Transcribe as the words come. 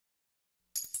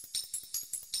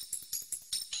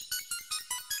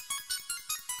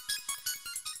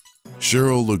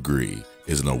Cheryl Legare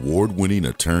is an award-winning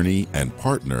attorney and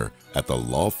partner at the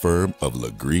law firm of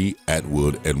Legare,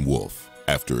 Atwood & Wolf.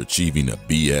 After achieving a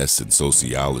BS in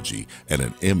sociology and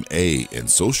an MA in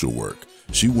social work,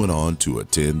 she went on to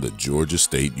attend the Georgia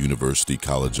State University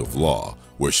College of Law,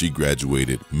 where she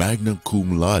graduated magna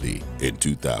cum laude in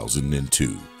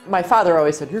 2002. My father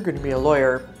always said, "You're going to be a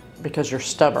lawyer because you're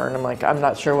stubborn." I'm like, I'm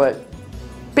not sure what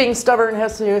being stubborn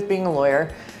has to do with being a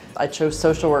lawyer. I chose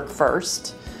social work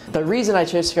first. The reason I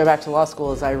chose to go back to law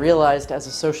school is I realized as a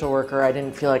social worker I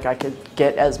didn't feel like I could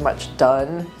get as much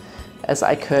done as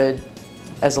I could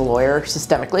as a lawyer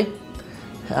systemically.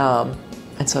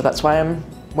 And so that's why I'm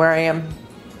where I am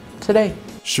today.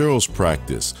 Cheryl's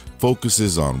practice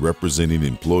focuses on representing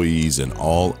employees in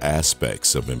all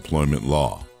aspects of employment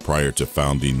law. Prior to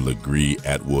founding Legare,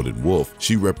 Atwood & Wolf,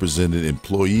 she represented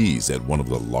employees at one of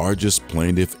the largest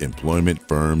plaintiff employment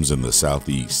firms in the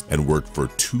Southeast and worked for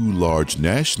two large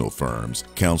national firms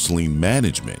counseling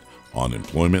management on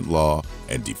employment law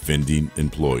and defending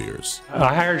employers.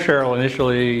 I hired Cheryl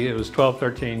initially, it was 12,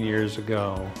 13 years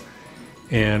ago,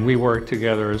 and we worked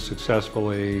together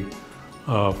successfully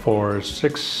for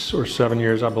 6 or 7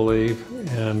 years, I believe,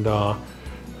 and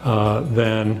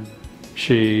then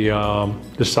she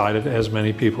decided, as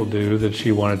many people do, that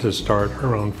she wanted to start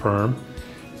her own firm,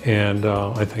 and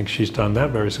I think she's done that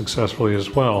very successfully as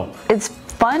well. It's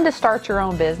fun to start your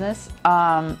own business.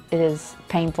 It is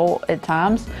painful at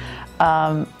times,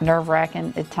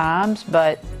 nerve-wracking at times,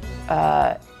 but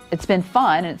it's been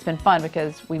fun, and it's been fun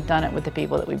because we've done it with the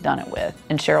people that we've done it with,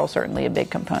 and Cheryl's certainly a big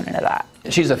component of that.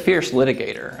 She's a fierce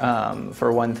litigator,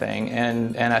 for one thing,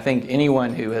 and I think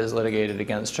anyone who has litigated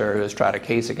against her, who has tried a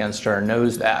case against her,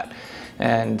 knows that,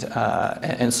 and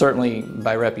certainly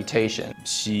by reputation.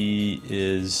 She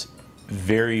is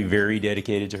very, very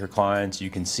dedicated to her clients.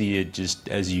 You can see it just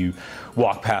as you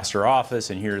walk past her office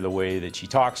and hear the way that she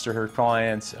talks to her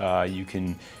clients. You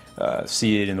can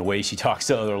see it in the way she talks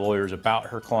to other lawyers about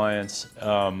her clients.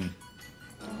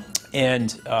 You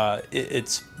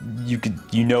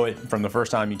know it from the first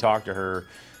time you talk to her.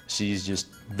 She's just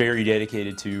very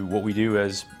dedicated to what we do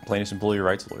as plaintiffs' employee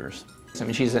rights lawyers. I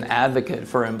mean, she's an advocate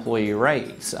for employee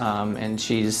rights, and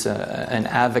she's an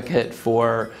advocate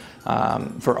for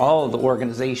all of the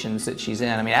organizations that she's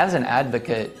in. I mean, as an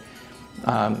advocate,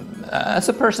 as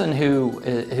a person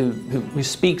who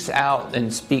speaks out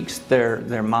and speaks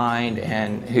their mind,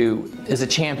 and who is a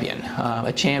champion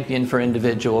for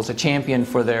individuals, a champion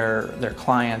for their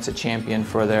clients, a champion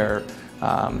for their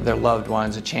loved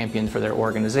ones, a champion for their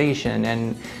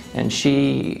organization, and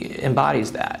she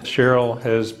embodies that. Cheryl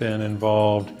has been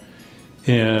involved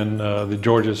in the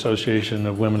Georgia Association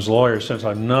of Women's Lawyers since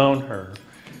I've known her,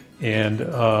 and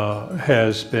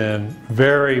has been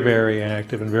very, very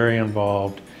active and very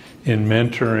involved in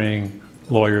mentoring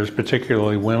lawyers,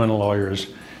 particularly women lawyers,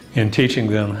 in teaching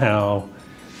them how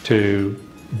to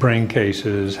bring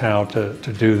cases, how to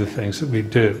do the things that we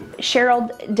do.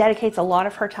 Cheryl dedicates a lot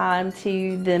of her time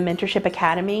to the Mentorship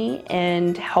Academy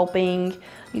and helping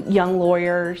young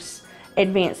lawyers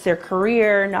advance their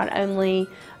career, not only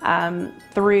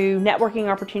through networking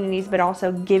opportunities, but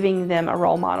also giving them a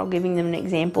role model, giving them an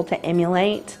example to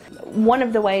emulate. One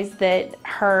of the ways that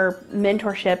her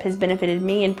mentorship has benefited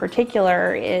me in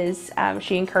particular is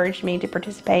she encouraged me to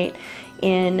participate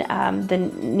in the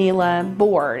NELA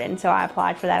board, and so I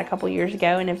applied for that a couple years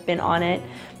ago and have been on it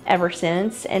ever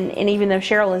since. And even though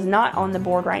Cheryl is not on the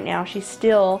board right now, she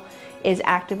still is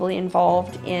actively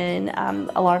involved in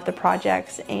a lot of the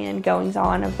projects and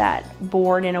goings-on of that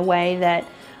board in a way that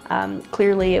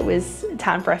clearly it was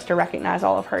time for us to recognize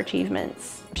all of her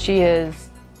achievements. She is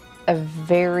a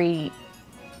very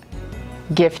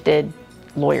gifted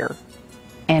lawyer,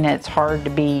 and it's hard to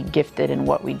be gifted in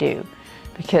what we do,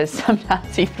 because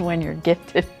sometimes even when you're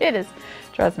gifted, it is,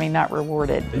 trust me, not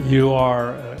rewarded. You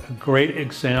are a great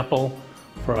example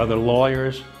for other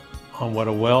lawyers on what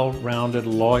a well-rounded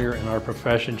lawyer in our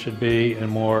profession should be, and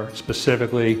more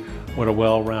specifically, what a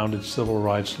well-rounded civil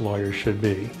rights lawyer should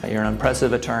be. You're an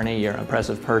impressive attorney, you're an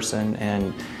impressive person,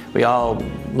 and we all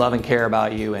love and care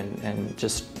about you, and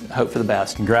just hope for the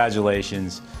best.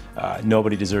 Congratulations.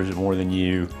 Nobody deserves it more than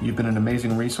you. You've been an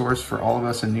amazing resource for all of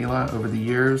us in NELA over the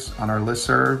years, on our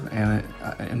listserv and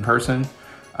in person.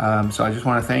 So I just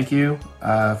want to thank you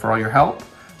for all your help,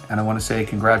 and I want to say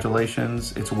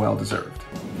congratulations. It's well deserved.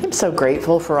 I'm so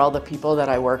grateful for all the people that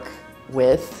I work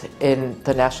with in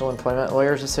the National Employment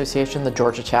Lawyers Association, the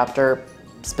Georgia chapter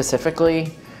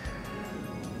specifically.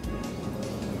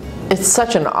 It's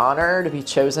such an honor to be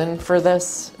chosen for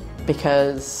this,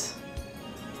 because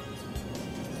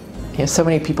so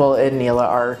many people in NELA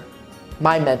are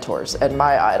my mentors and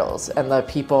my idols and the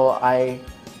people I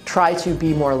try to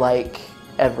be more like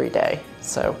every day.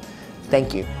 So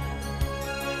thank you.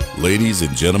 Ladies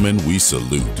and gentlemen, we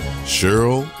salute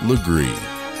Cheryl Legare.